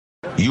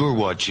You're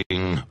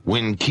watching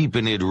When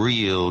Keeping It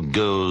Real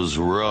Goes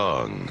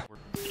Wrong.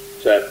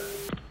 Set.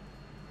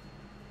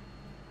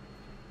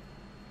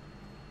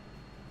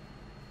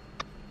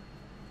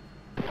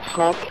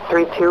 Snake,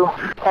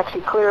 3-2.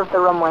 Taxi clear of the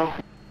runway.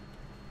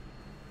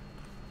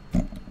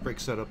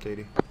 Brake set up to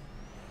 80.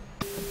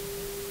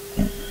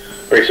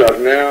 Brakes off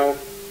now.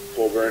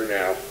 Full burn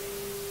now.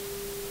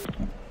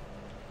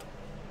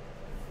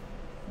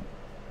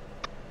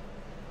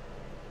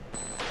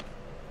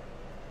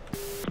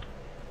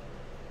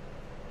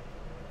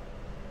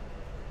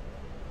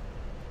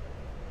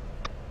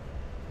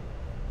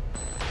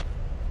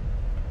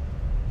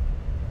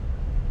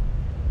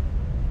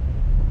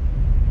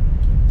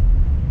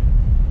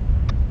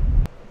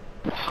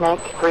 Snake,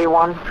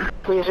 3-1.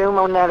 Resume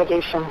on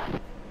navigation.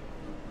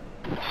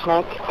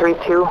 Snake,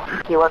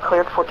 3-2. You are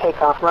cleared for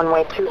takeoff.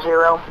 Runway 20.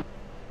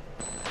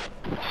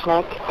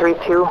 Snake,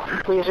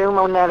 3-2. Resume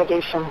on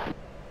navigation.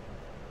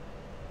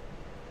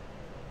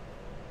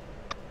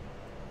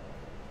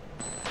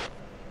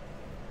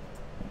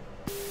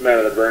 I'm out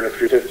of the burn at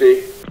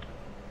 350.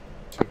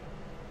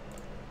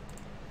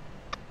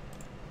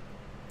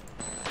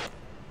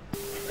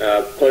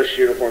 Push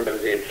uniform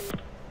 17.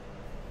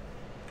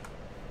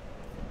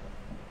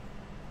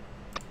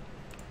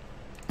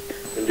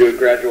 And do a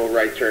gradual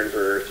right turn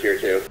for tier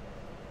 2.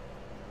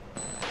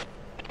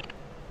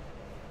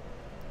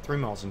 3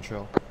 miles in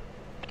trail.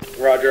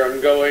 Roger,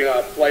 I'm going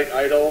flight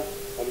idle.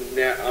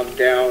 I'm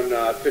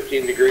down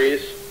 15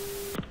 degrees.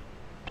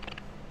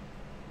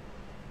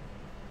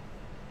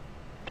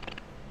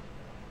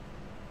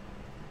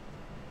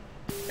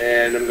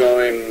 And I'm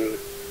going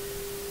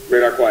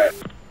radar quiet.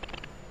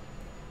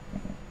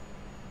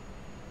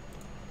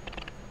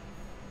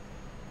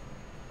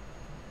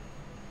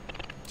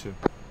 Two.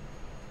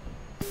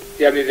 Do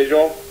you have any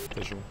visual?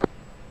 Visual.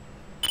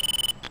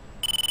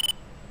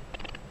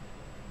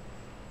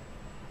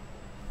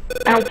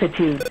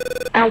 Altitude.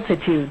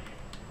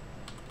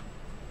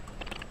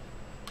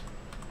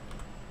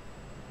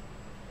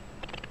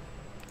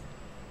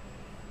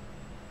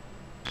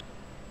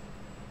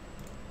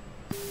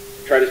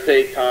 Try to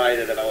stay tied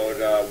at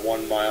about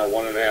 1 mile,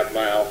 1.5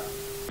 mile.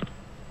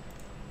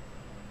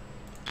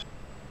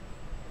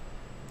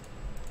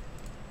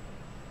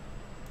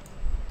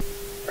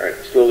 Alright,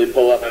 slowly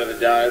pull up out of the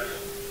dive.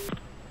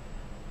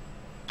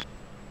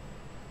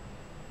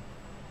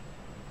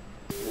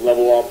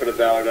 Level off at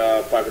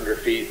about 500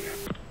 feet.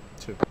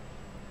 2.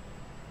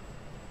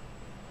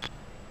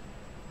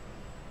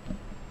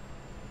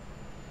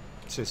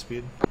 Say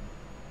speed.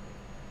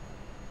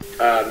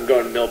 I'm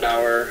going mil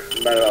power,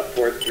 about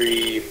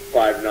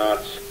 435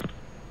 knots.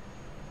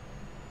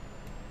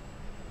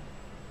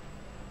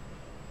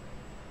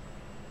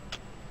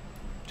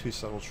 Two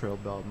subtle trail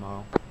about a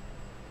mile.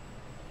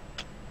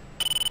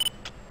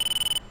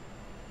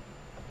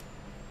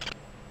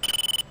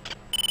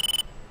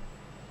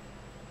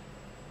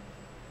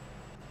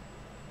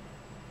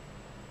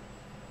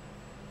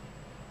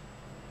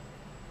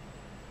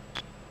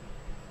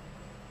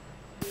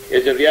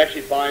 Is if you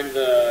actually bind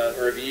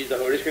or if you use the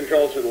HOTUS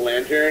controls for the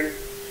lantern,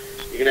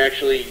 you can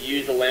actually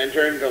use the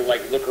lantern to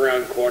like look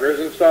around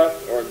corners and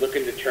stuff, or look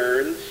into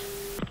turns.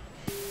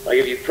 Like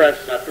if you press,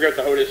 I forget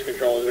what the HOTUS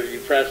control is, but if you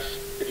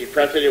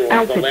press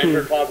it, the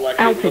lantern pod will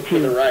actually look to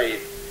the right.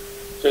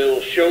 So it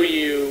will show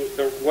you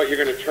what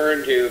you're going to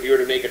turn to if you were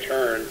to make a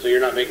turn, so you're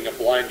not making a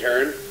blind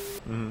turn.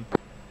 Mm-hmm.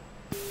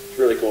 It's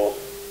really cool.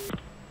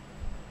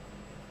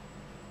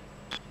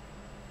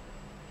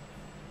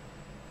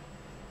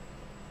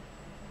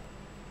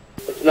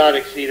 Let's not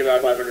exceed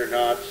about 500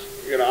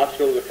 knots. You're going to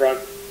obstacle to the front.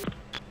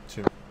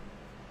 2.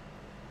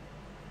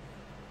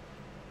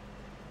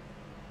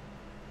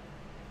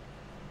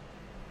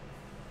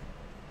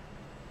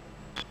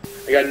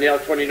 I got nail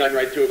 29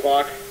 right 2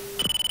 o'clock.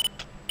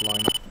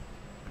 Line.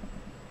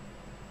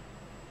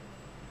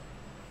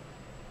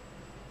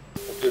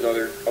 Let's do the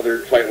other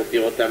flight, we'll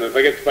deal with them. If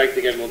I get spiked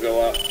again, we'll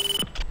go up.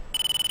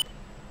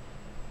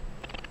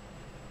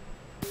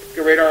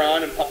 Get radar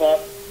on and pop up.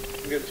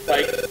 I'm getting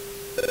spiked.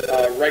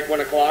 Right 1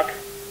 o'clock.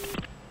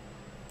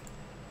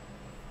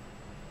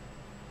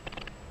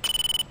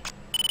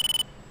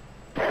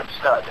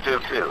 Stud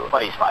 2-2,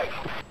 buddy spike.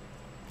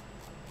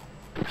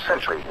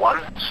 Sentry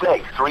 1,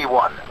 Snake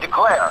 3-1,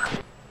 declare.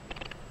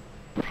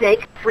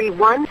 Snake,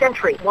 3-1.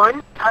 Sentry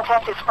 1.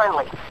 Contact is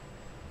friendly.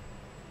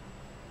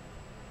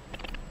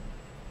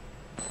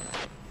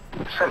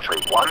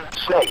 Sentry 1,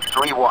 Snake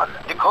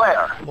 3-1,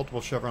 declare.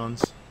 Multiple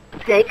chevrons.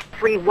 Snake,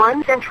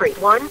 3-1. Sentry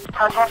 1.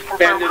 Contact confirmed.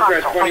 Bandit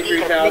press Hostile.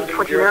 ID at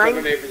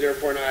 23,000, MiG-29. 078 for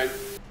 049.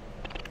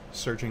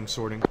 Surging,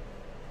 sorting.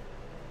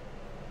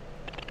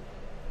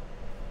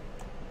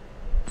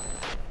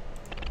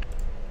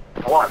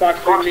 One, Fox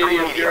 3 Fox 3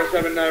 medium, medium.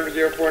 079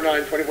 for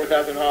 049,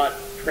 24,000 hot,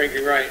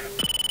 cranking right.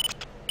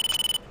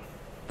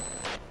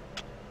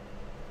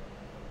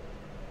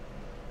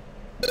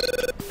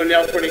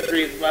 Nail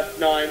 23, left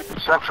 9.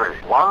 Sentry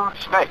 1,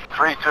 Snake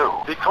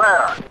 3-2,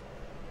 declare.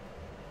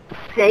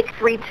 Snake,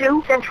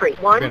 3-2. Sentry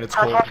 1. Bandit's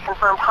Contact cold.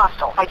 confirmed.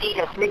 Hostile. ID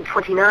is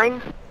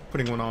MiG-29.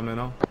 Putting one on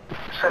now.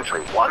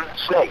 Sentry 1,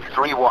 Snake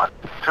 3-1.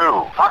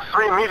 2, Fox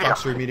 3 medium.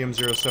 Fox 3 medium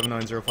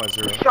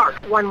 079050.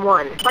 Shark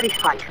 1-1. Buddy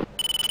spike.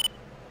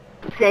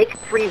 Snake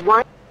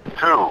 3-1. 2,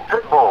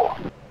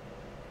 Pitbull.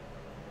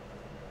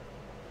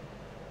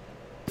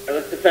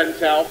 Let's defend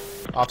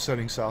south.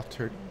 Offsetting south,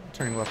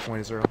 turning left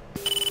 20.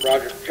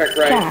 Roger. Check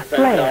right. Yeah,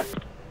 Defend player. south.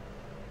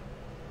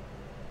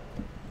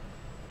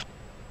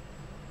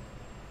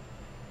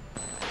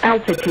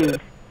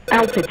 Altitude.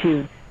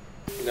 Altitude.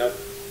 No.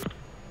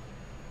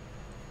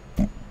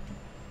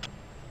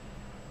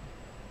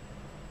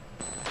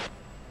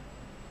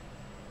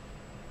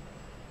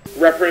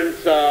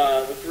 Reference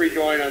the 3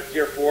 join on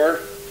Tier 4.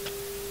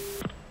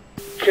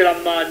 Shit,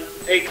 I'm on.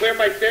 Hey, clear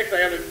my 6. I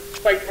have a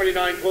Spike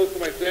 29 close to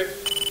my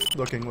 6.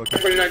 Looking.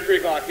 29, 3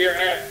 o'clock. Here,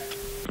 at.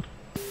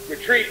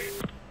 Retreat.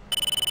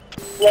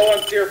 Slow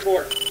on Tier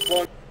 4. Slow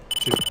on.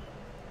 2.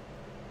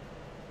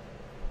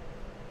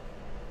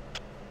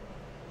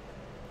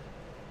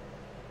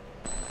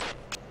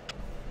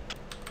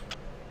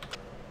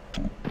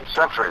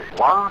 Sentry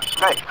 1,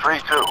 Snake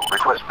 3-2.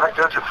 Request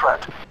vector to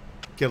threat.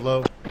 Get low.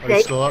 Are you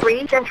Snake still up?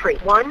 3 Sentry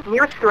 1.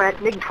 Nearest threat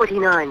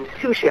MiG-29.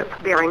 2 ship.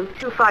 Bearing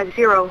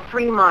 250.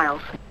 3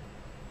 miles.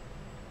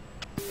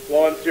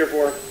 Slow on Tier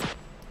 4.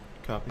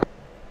 Copy.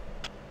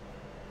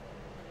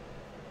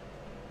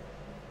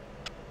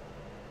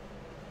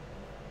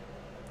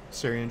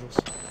 Siri Angels.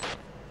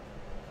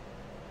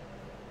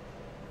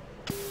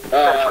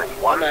 Sentry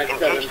 1, I'm at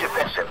engage 7.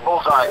 defensive.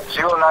 Bullseye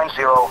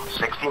 090,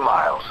 60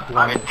 miles.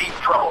 I'm in deep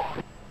trouble.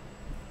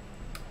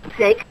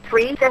 Snake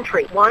 3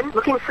 Sentry 1.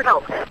 Looking for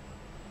help.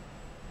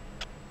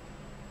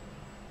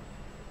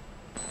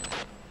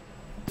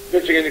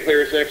 Pitching into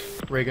clear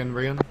 6. Reagan.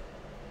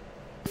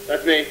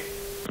 That's me.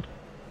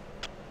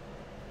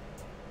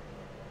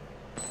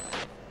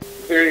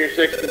 Clearing your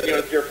 6. Continue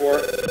on Tier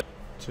 4.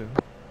 2.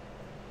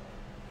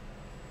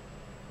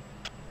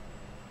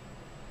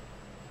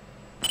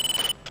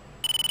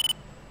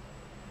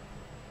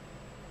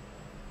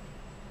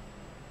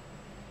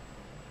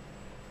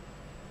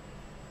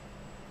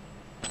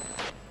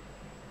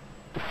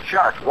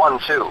 Shark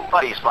 1-2.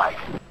 Buddy spike.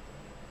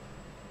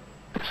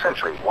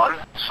 Sentry 1,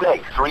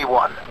 Snake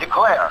 3-1.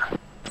 Declare.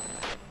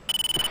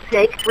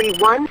 Snake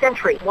 3-1.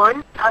 Sentry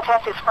 1.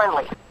 Contact is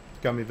friendly.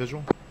 Got me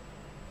visual.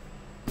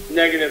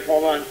 Negative.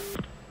 Hold on.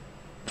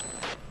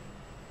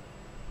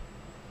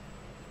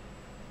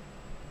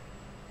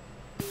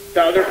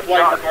 The other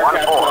flight of Shark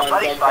our 1-4. on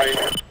Buddy spike.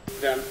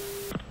 gunfight. Them.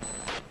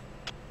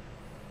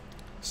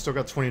 Still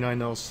got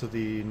 29 Ls to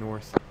the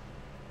north.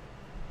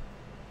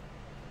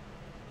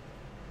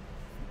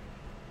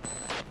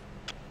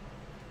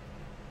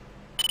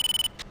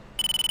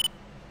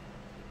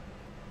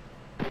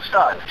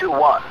 Stud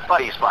 2-1.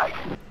 Buddy spike.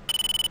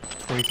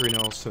 23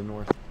 Ls to the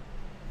north.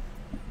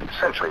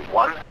 Sentry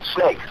 1,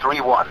 Snake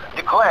 3-1.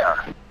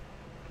 Declare.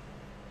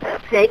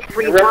 Snake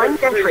 3-1. Reference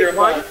Sentry 305.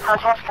 1.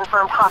 Contact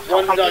confirmed hostile.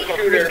 One dot ID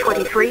shooter.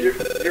 MiG-23.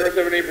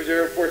 078 for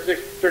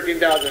 046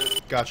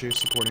 13,000. Got you.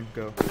 Supporting.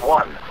 Go.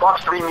 1,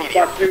 Fox 3 medium.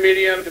 Fox 2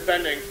 medium.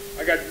 Defending.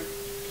 I got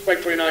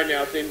Spike 29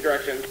 now. Same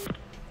direction.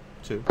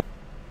 2.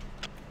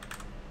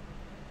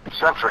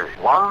 Sentry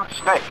 1,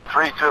 Snake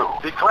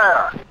 3-2.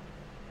 Declare.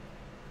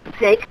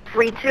 Snake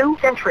 3-2.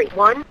 Sentry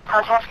 1.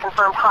 Contact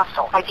confirmed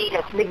hostile. ID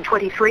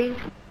MiG-23.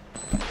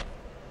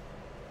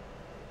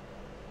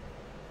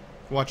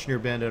 Watching your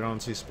bandit. I don't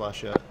see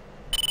splash yet.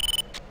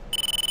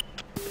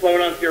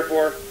 Slowing on Tier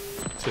 4.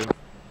 2.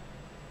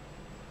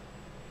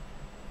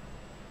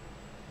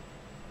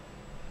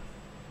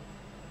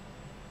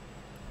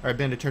 Alright,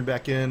 bandit, turn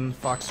back in.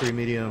 Fox 3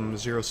 medium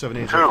 2,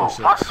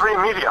 078046. Fox 3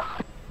 medium.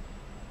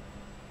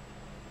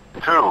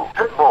 2,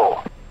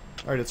 Pitbull.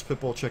 Alright, it's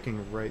Pitbull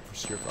checking right for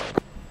steer 5.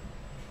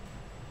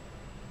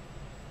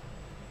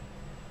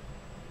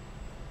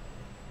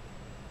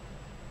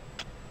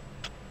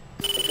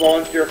 Slow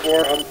on Tier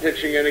 4. I'm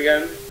pitching in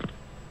again.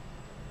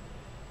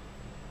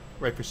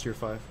 Right for steer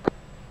 5.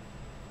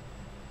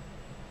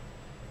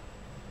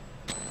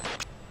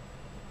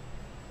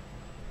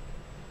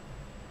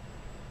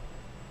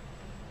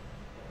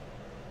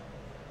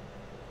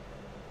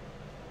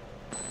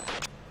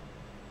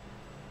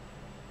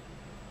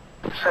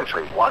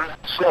 Sentry 1,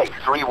 Snake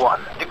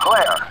 3-1.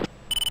 Declare.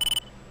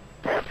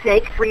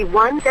 Snake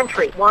 3-1.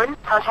 Sentry 1.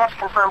 Contact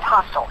confirmed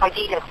hostile.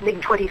 ID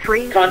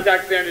MiG-23.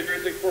 Contact bandit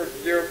 064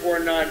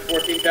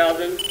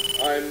 14,000.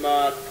 I'm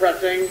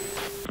pressing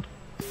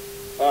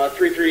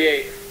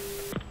 338.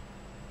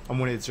 I'm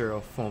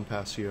 180, phone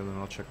past you, and then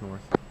I'll check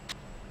north.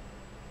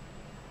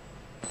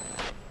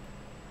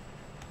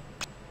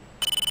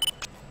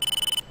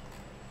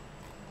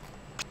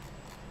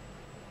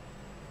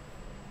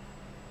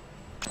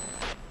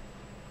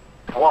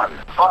 One,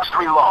 Fox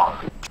 3 long.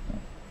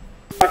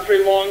 Fox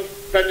 3 long.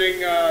 Defending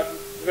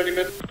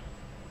miss.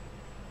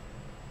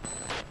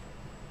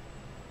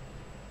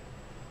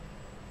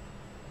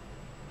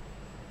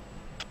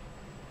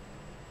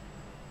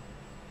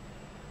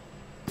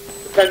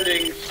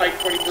 Defending Site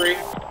 23.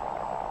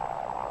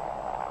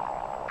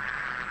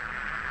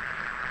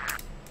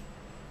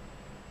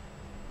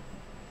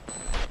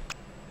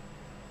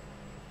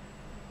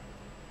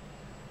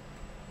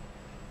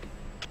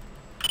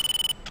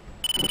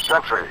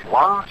 Sentry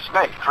 1,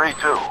 Snake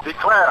 3-2.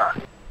 Declare.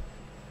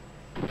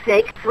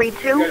 Snake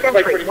 3-2,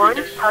 Sentry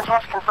 1.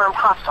 Contact confirmed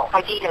hostile.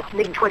 ID is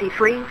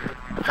MiG-23.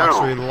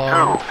 Actually,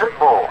 long. 2,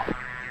 Pitbull.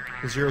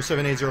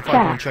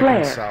 07805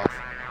 checking south.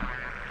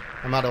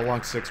 I'm out of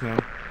long 6, man.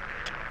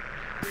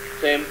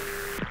 Same.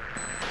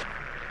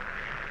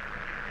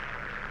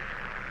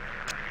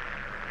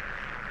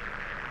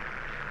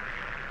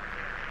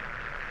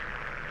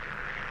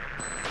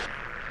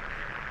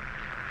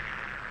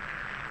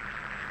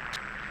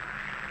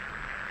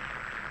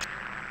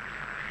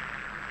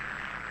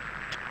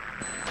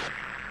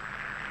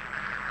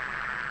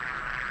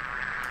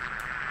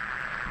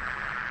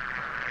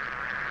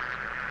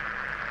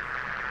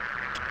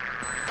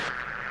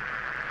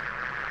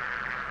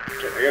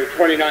 I got a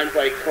 29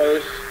 flight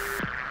close.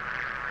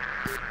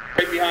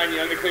 Right behind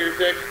you on the clear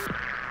 6.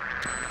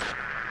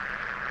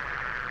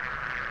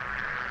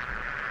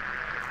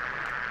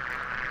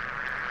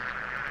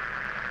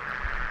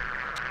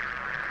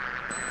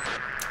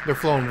 They're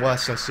flowing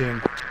west, I see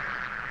them.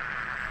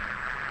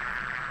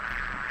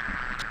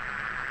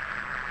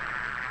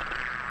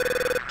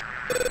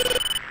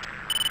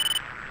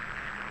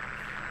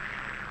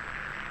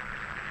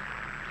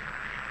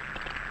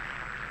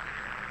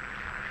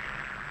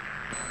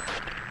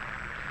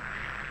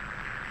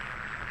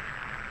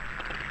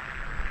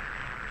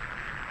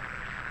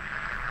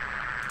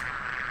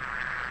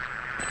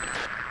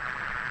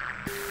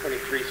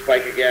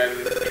 Spike again,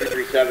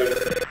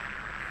 237.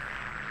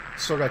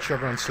 Still got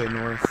chevrons to the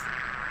north.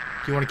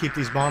 Do you want to keep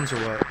these bombs or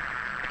what?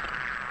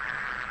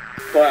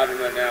 Go out them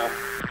now.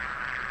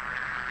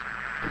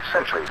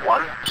 Sentry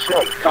 1,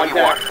 Snake 3-1.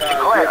 Contact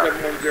Declare.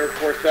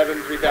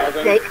 071-047,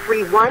 3000. Snake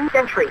 3-1,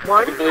 Sentry 1.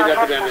 I believe that's a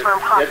Contact bandit.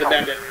 confirmed That's a hostile.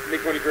 bandit.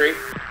 MiG-23.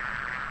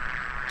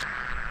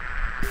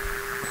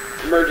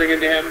 Merging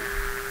into him.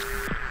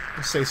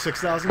 Let's say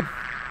 6,000.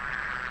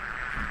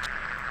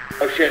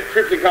 Oh shit,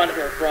 troops in contact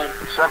up front.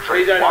 Sentry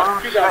He's at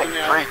 1, 2000 Snake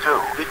now.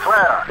 3-2.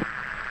 Declare.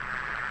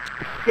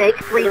 Snake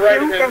To the right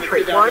of 3-2, him,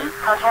 Sentry 2000. 1.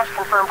 Contact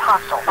confirmed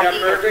hostile. Yeah, ID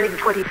is merging.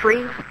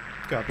 MiG-23.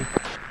 Copy.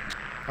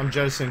 I'm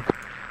jettisoning.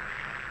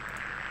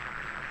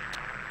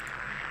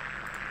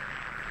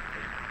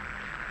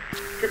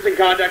 Troops in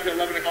contact at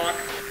 11 o'clock.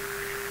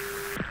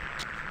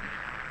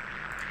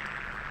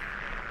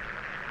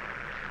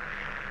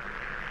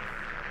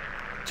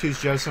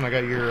 Two's jettison, I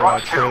got your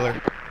trailer.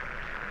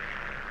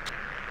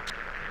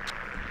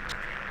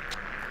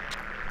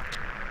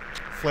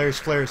 Flares,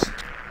 flares.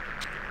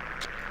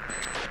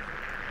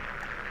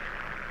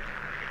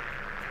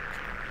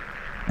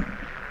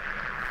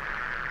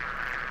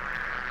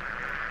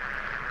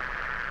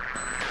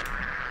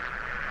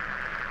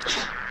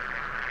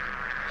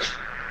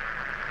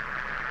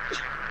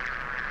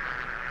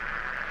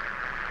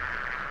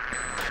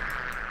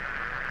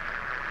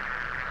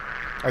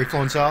 Are you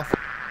flowing south?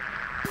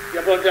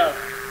 Yeah, blown down.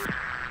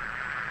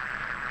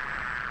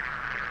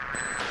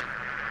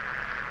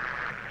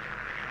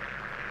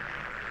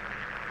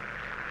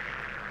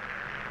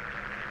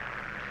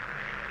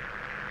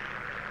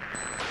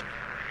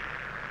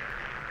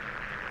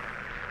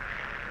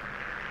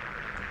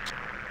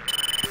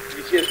 Did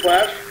you see a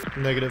splash?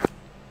 Negative.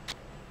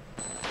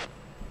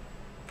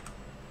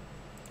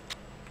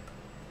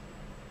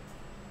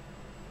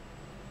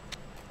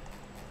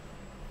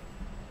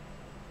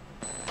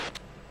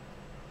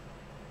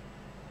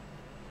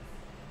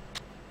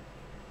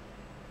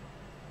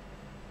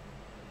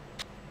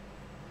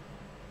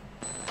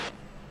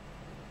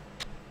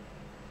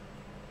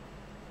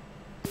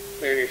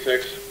 Clearing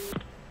 6.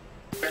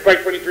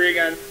 Spike 23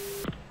 again.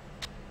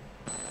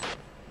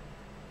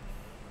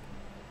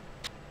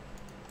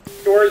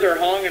 Doors are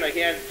hung and I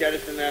can't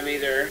jettison them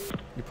either.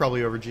 You're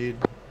probably over G'd.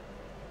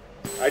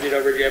 I did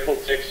over G, I pulled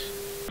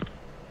 6.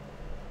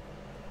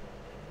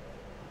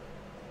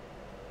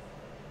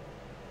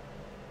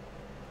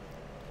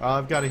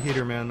 I've got a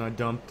heater, man. I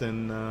dumped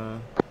in the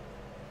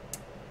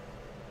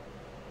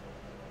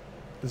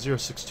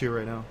 062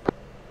 right now.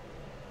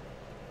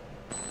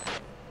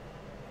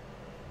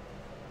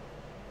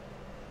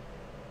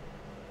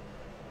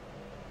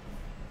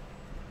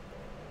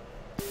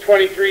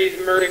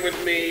 '23's merging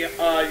with me.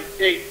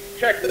 Hey,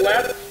 check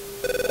left.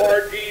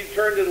 RG,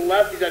 turn to the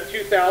left. He's at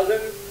 2000.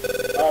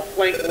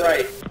 Flank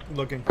right.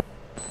 Looking.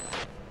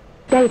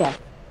 Data.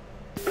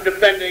 I'm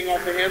defending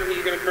off of him.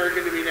 He's going to merge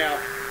into me now.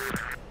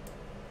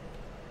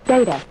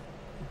 Data.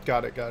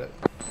 Got it, got it.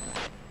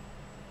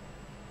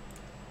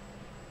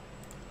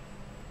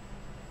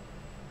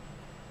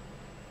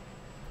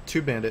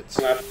 Two bandits.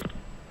 Left.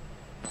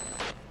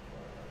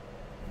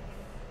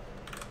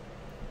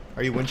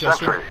 Are you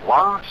Winchester? Sentry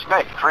 1,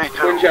 Snake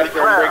 3-2.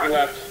 Winchester, I'm breaking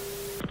Declare.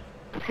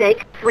 left.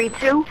 Snake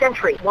 3-2,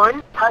 Sentry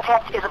 1.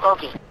 Contact is a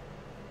bogey.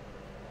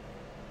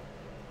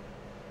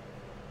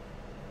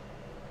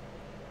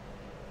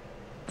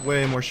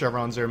 Way more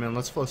chevrons there, man.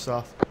 Let's flow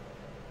south.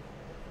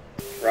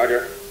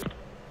 Roger.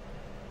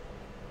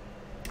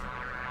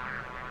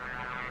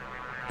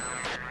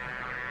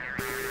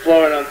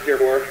 Flowing on steer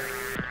 4.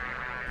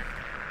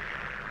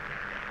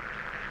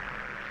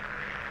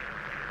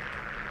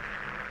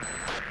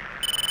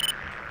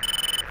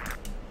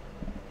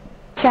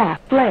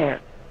 Chaff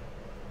flare.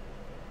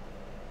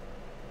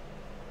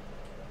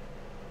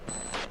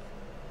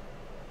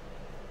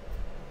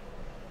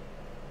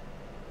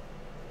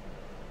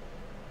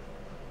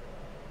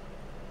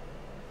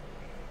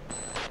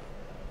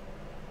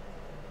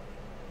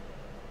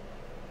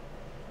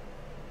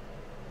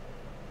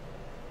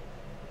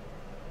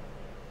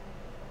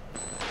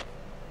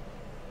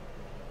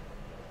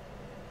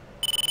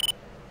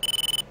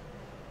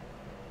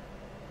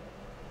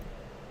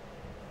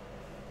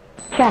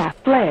 Chaff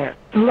flare.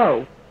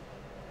 Low.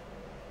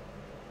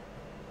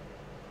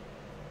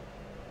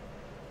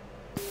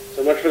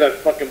 So much for that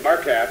fucking bar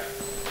cap.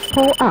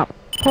 Pull up.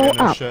 Pull Yeah,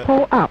 no up. shit.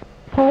 Pull up.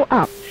 Pull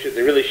up. Shit,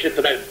 they really shit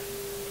the bed.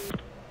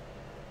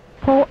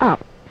 Pull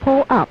up.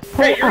 Pull up.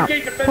 Pull Hey, you're up.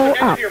 getting defensive Pull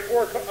against up. your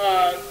four.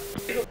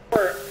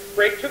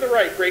 Brake to the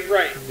right, brake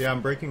right. Yeah,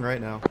 I'm braking right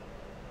now.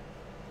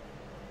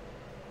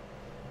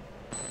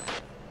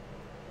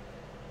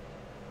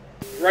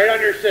 Right on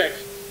your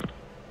 6.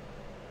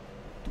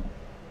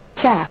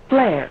 Chaff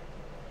flare.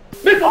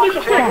 Missile,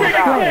 Chaff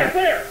flare, flare.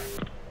 flare.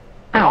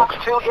 Out.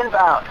 Hawk 2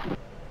 inbound.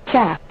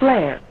 Chaff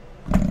flare.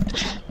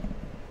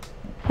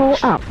 Pull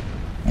up.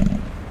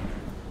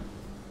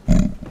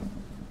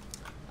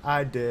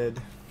 I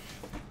did.